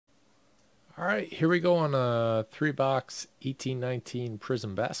All right, here we go on a 3-box 1819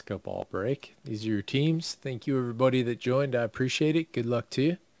 Prizm basketball break. These are your teams. Thank you everybody that joined. I appreciate it. Good luck to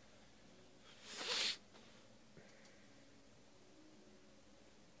you.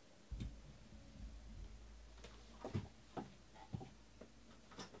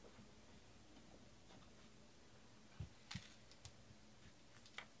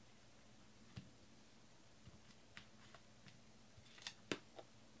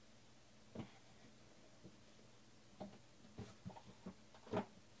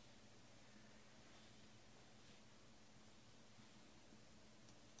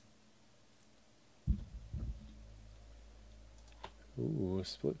 Ooh,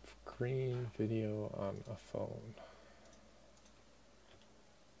 split screen video on a phone.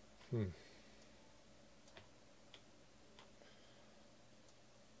 I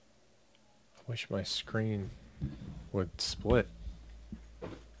wish my screen would split.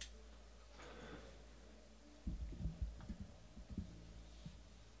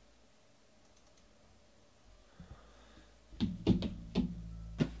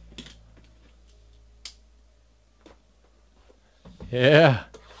 Yeah.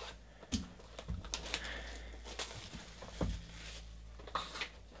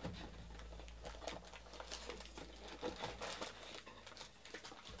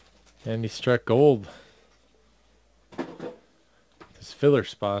 And he struck gold. His filler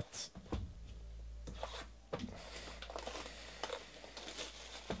spots.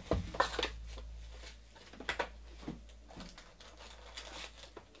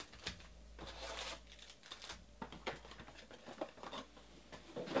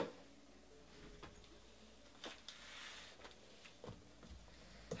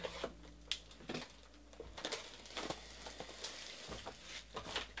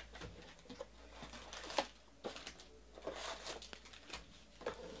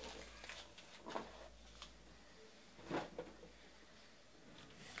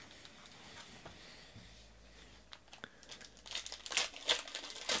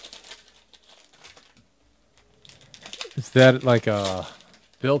 Is that like a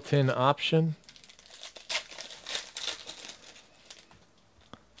built-in option?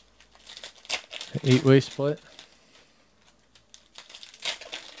 An 8-way split?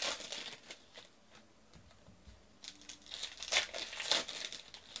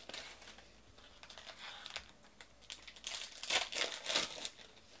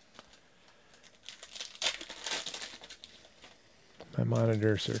 My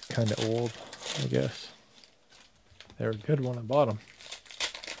monitors are kind of old, I guess. They were good when I bought them.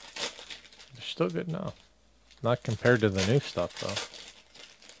 They're still good now. Not compared to the new stuff, though.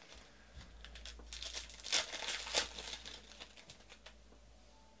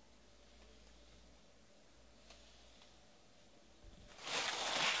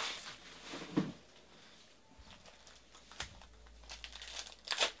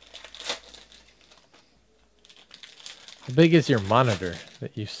 How big is your monitor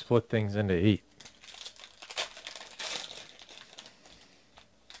that you split things into 8?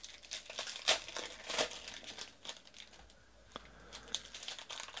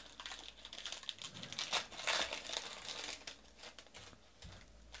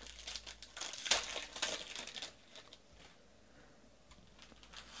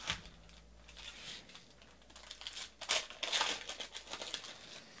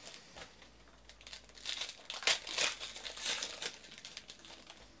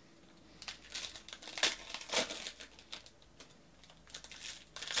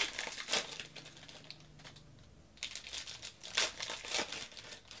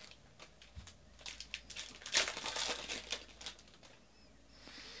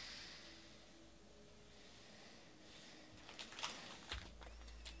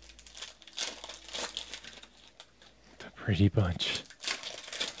 Pretty bunch.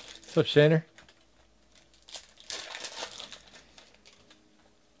 What's up, Shaner?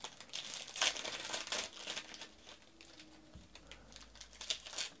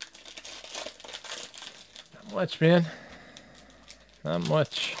 Not much, man. Not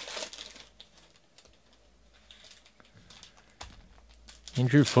much.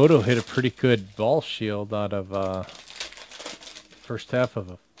 Andrew Photo hit a pretty good ball shield out of first half of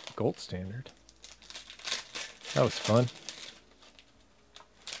a gold standard. That was fun.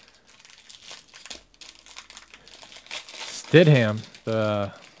 Stidham,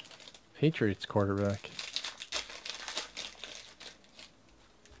 the Patriots quarterback.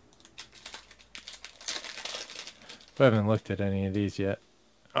 We haven't looked at any of these yet.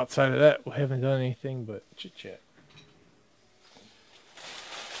 Outside of that, we haven't done anything but chit-chat.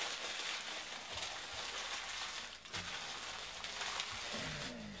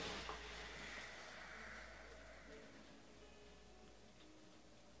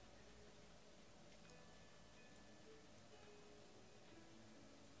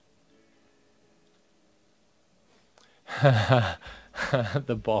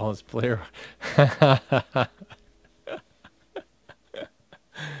 The ball is player.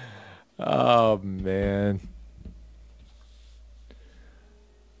 Oh man.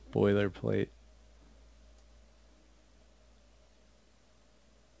 Boilerplate.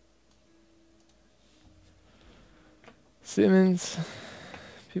 Simmons.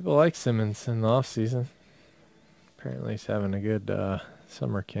 People like Simmons in the off season. Apparently he's having a good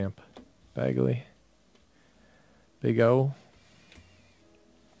summer camp. Bagley. Big O.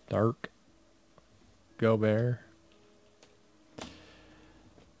 Dark. Gobert.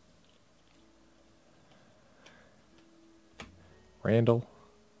 Randall.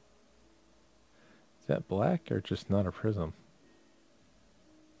 Is that black or just not a prism?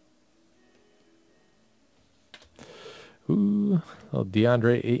 Ooh, little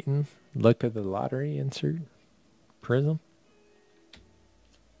DeAndre Ayton. Luck of the lottery insert. Prism.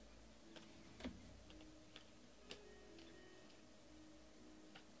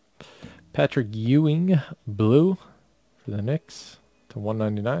 Patrick Ewing, blue for the Knicks to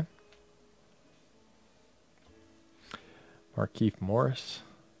 199. Markieff Morris.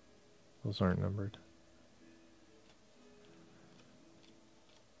 Those aren't numbered.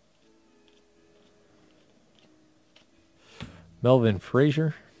 Melvin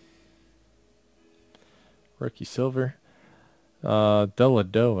Frazier. Rookie silver.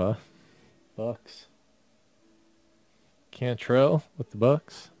 Deladova. Bucks. Cantrell with the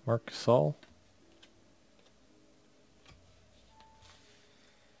Bucks. Marc Gasol.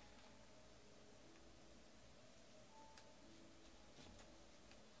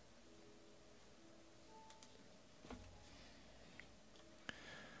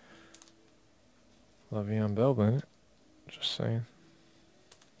 Le'Veon Bell, Bennett. Just saying.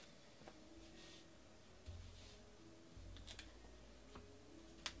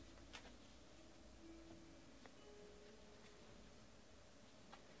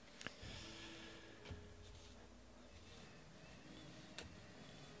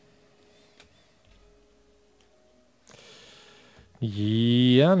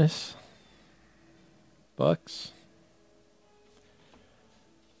 Giannis. Bucks.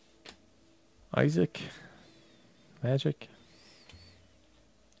 Isaac. Magic.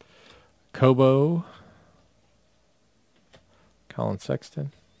 Kobo. Colin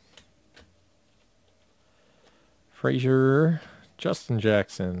Sexton. Frazier. Justin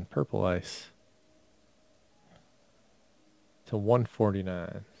Jackson. Purple Ice. To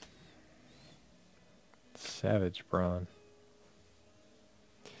 149. Savage Braun.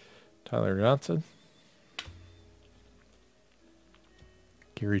 Tyler Johnson.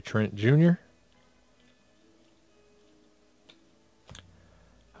 Gary Trent Jr.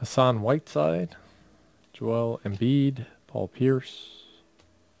 Hassan Whiteside. Joel Embiid. Paul Pierce.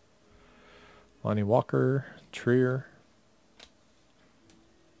 Lonnie Walker. Trier.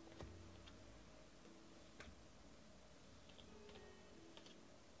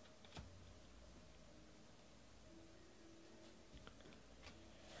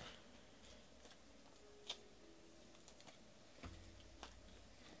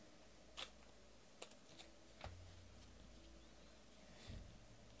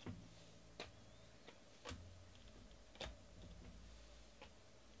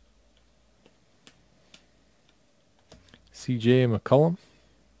 CJ McCollum.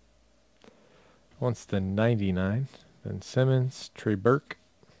 Once the 99. Ben Simmons. Trey Burke.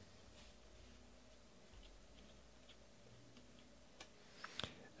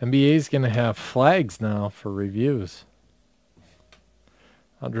 NBA's going to have flags now for reviews.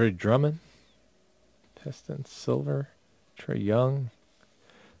 Andre Drummond. Pistons. Silver. Trey Young.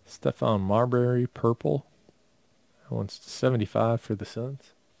 Stephon Marbury. Purple. That one's 75 for the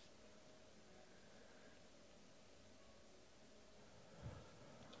Suns.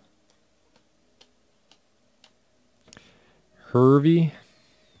 Hervey.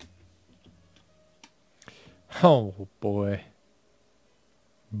 Oh boy.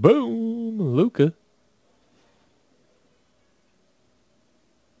 Boom, Luka.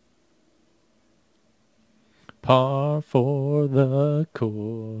 Par for the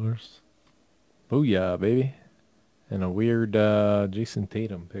course. Booyah, baby. And a weird Jason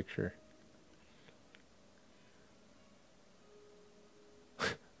Tatum picture.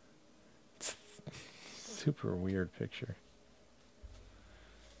 It's super weird picture.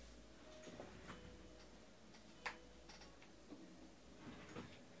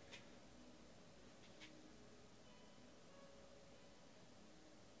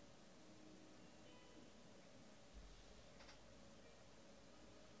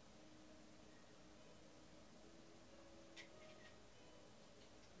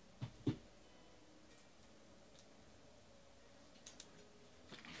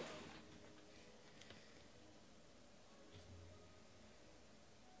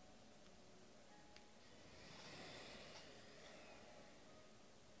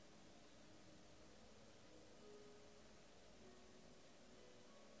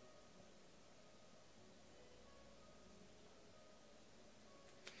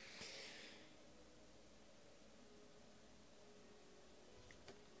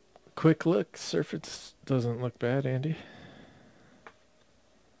 quick look. Surface doesn't look bad, Andy.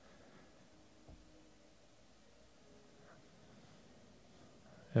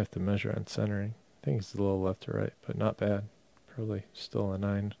 I have to measure on centering. I think it's a little left to right, but not bad. Probably still a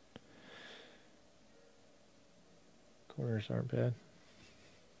 9. Corners aren't bad.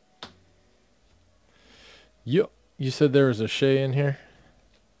 Yo, you said there was a Shea in here?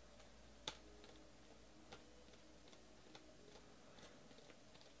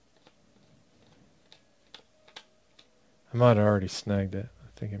 I might have already snagged it.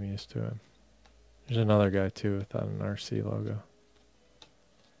 I think I'm used to him. There's another guy too without an RC logo.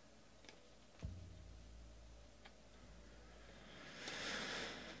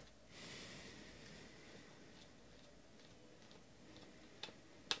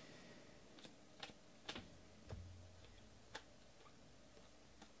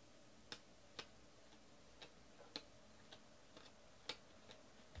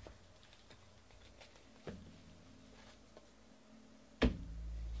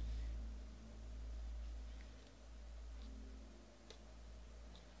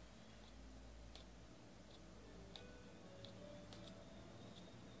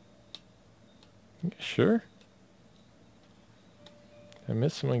 Sure. I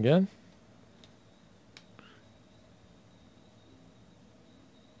missed him again.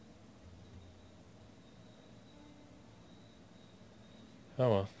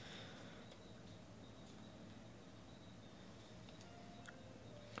 Oh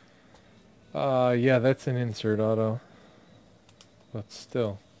well. Yeah, that's an insert auto. But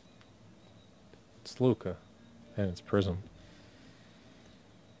still. It's Luca. And it's Prizm.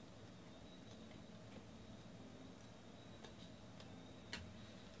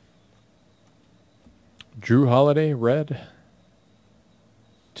 Drew Holiday, red.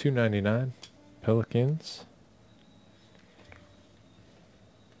 $2.99. Pelicans.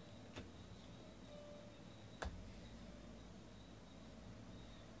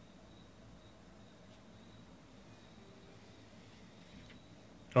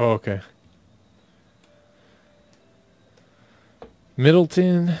 Oh, okay.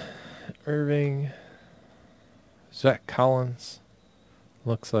 Middleton, Irving, Zach Collins.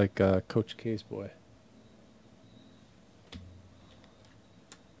 Looks like Coach K's boy.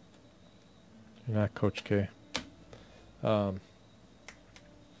 Not Coach K.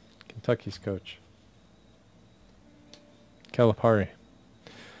 Kentucky's coach. Calipari.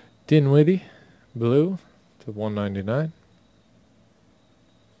 Dinwiddie, blue to $1.99.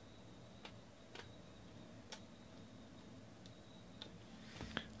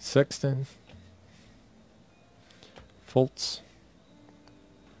 Sexton. Fultz.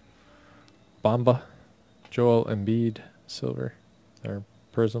 Bamba. Joel Embiid, silver. Or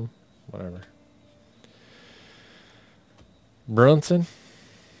Prizm, whatever. Brunson.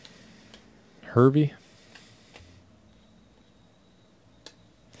 Hervey.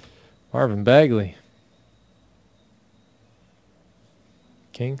 Marvin Bagley.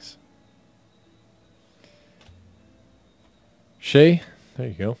 Kings. Shea. There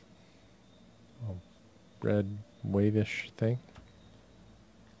you go. Red wave-ish thing.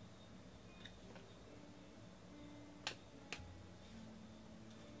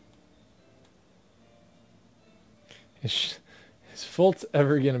 Is Fultz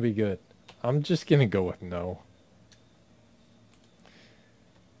ever going to be good? I'm just going to go with no.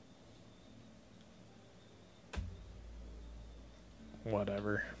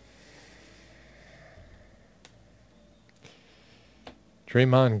 Whatever.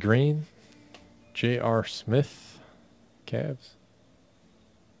 Draymond Green. J.R. Smith. Cavs.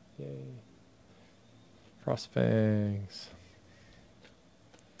 Yay. Frostfangs.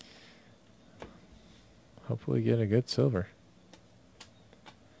 Hopefully get a good silver.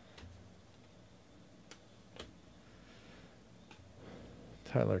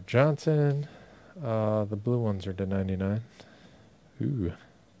 Tyler Johnson. The blue ones are to 99. Ooh.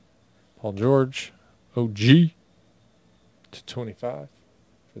 Paul George. OG to 25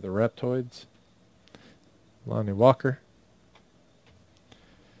 for the Reptoids. Lonnie Walker.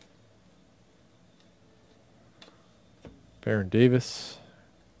 Baron Davis.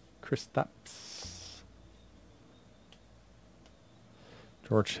 Kristaps.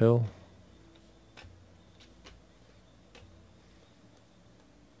 George Hill.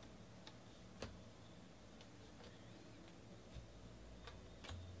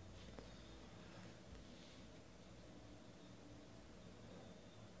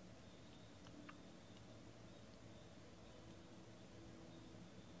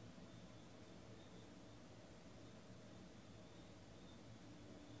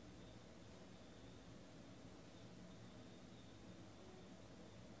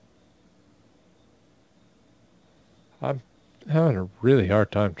 I'm having a really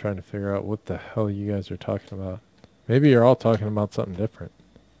hard time trying to figure out what the hell you guys are talking about. Maybe you're all talking about something different.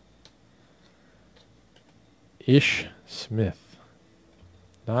 Ish Smith.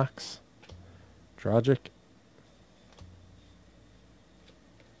 Knox. Drogic.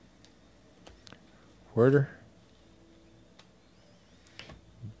 Werder.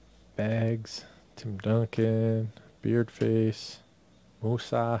 Bags. Tim Duncan. Beardface.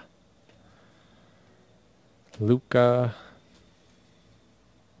 Musa. Luca.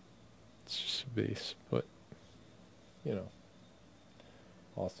 It's just a base, but, you know,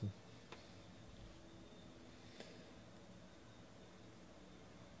 awesome.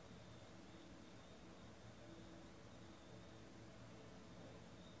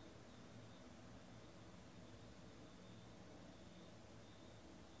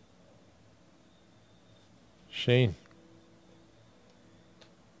 Shane.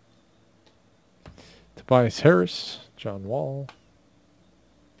 Tobias Harris. John Wall.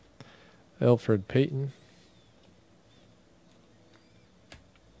 Alfred Payton.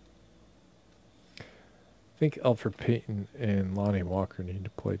 I think Alfred Payton and Lonnie Walker need to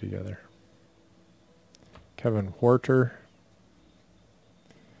play together. Kevin Huerter.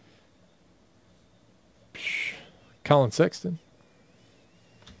 Colin Sexton.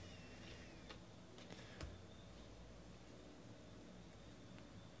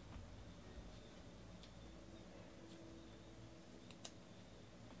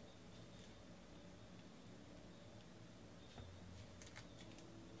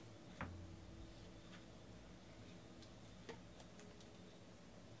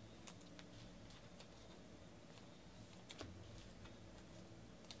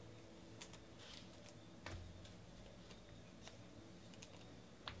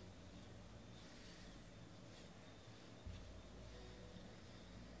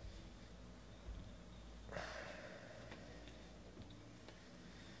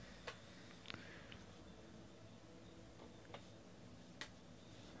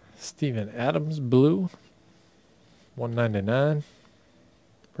 Steven Adams, blue. 199.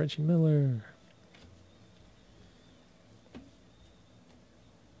 Reggie Miller.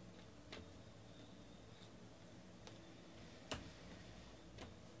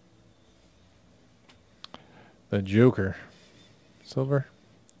 The Joker. Silver.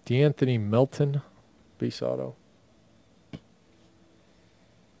 D'Anthony Melton. Base auto.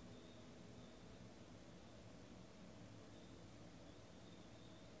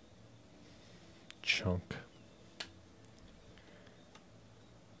 Chunk.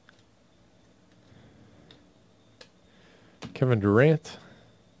 Kevin Durant.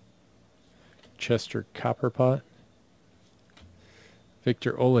 Chester Copperpot.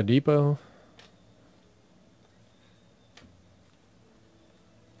 Victor Oladipo.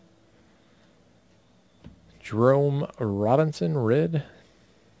 Jerome Robinson, red.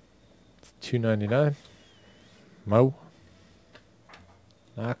 It's $2.99. Mo.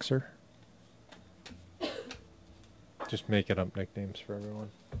 Knoxer. Just making up nicknames for everyone.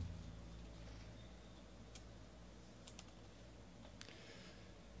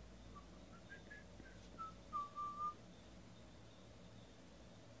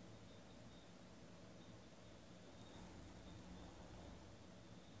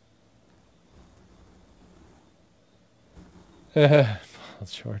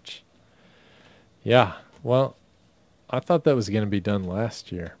 George. Yeah, well, I thought that was going to be done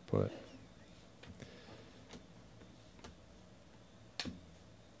last year, but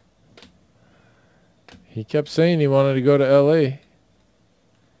he kept saying he wanted to go to LA.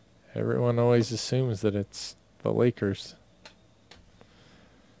 Everyone always assumes that it's the Lakers.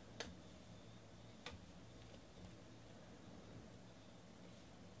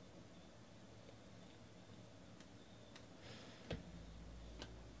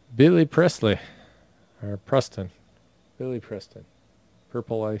 Billy Presley, or Preston. Billy Preston.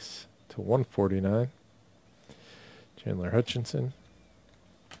 Purple Ice to 149. Chandler Hutchinson.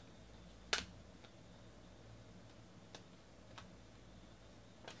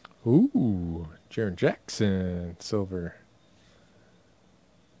 Ooh, Jaren Jackson, silver.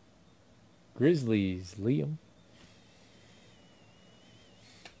 Grizzlies, Liam.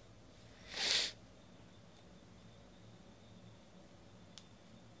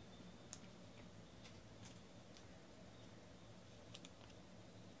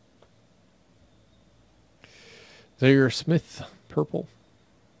 Zaire Smith, purple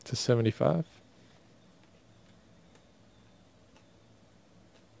to 75.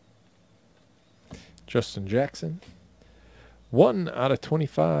 Justin Jackson. 1 out of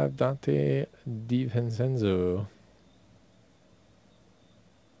 25, Dante DiVincenzo.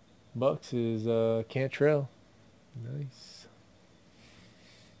 Bucks is Cantrell. Nice.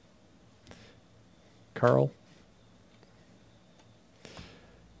 Carl.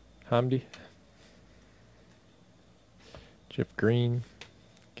 Hamdi. Jeff Green.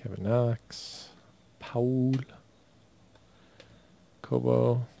 Kevin Knox. Paul.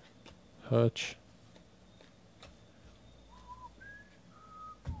 Kobo. Hutch.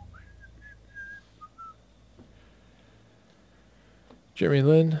 Jeremy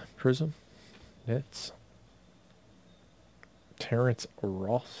Lin. Prizm. Nets. Terrence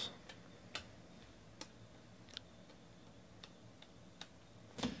Ross.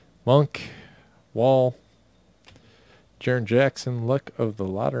 Monk. Wall. Jaron Jackson. Luck of the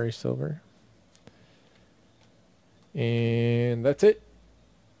Lottery Silver. And that's it.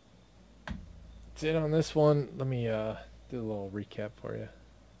 That's it on this one. Let me do a little recap for you.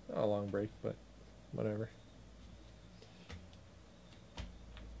 Not a long break, but whatever.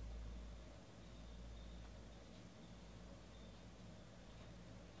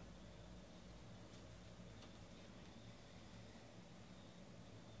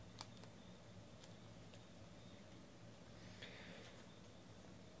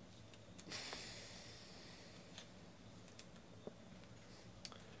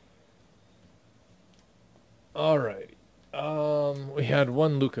 All right. We had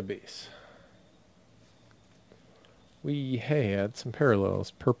one Luca base. We had some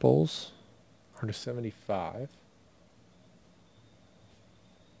parallels. Purples, 175.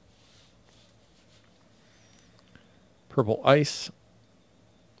 Purple Ice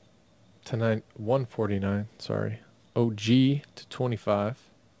to 149. Sorry. OG to 25.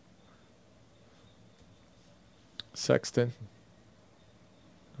 Sexton.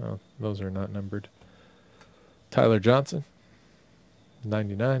 Oh, those are not numbered. Tyler Johnson,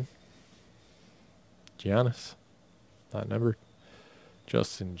 99. Giannis, not numbered.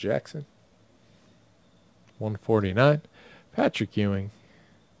 Justin Jackson, 149. Patrick Ewing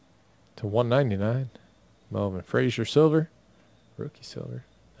to 199. Melvin Frazier silver, rookie silver,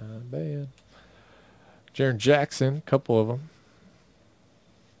 not bad. Jaron Jackson, couple of them.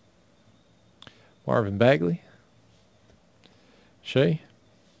 Marvin Bagley, Shea,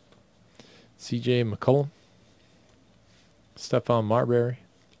 CJ McCollum, Stephon Marbury,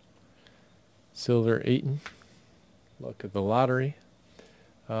 Silver Ayton, Luck of the Lottery.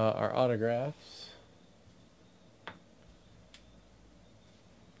 Our autographs.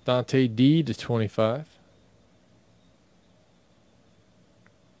 Dante D to 25.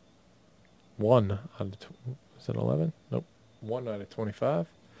 1 out of is it 11? Nope. 1 out of 25.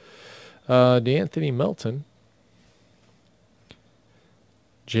 DeAnthony Melton.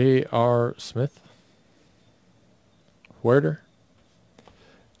 J.R. Smith. Huerter.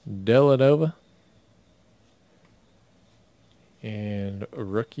 Deladova. And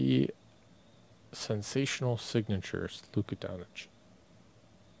rookie sensational signatures, Luka Doncic.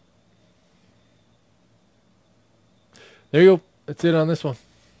 There you go. That's it on this one.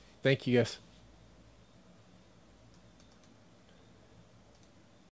 Thank you, guys.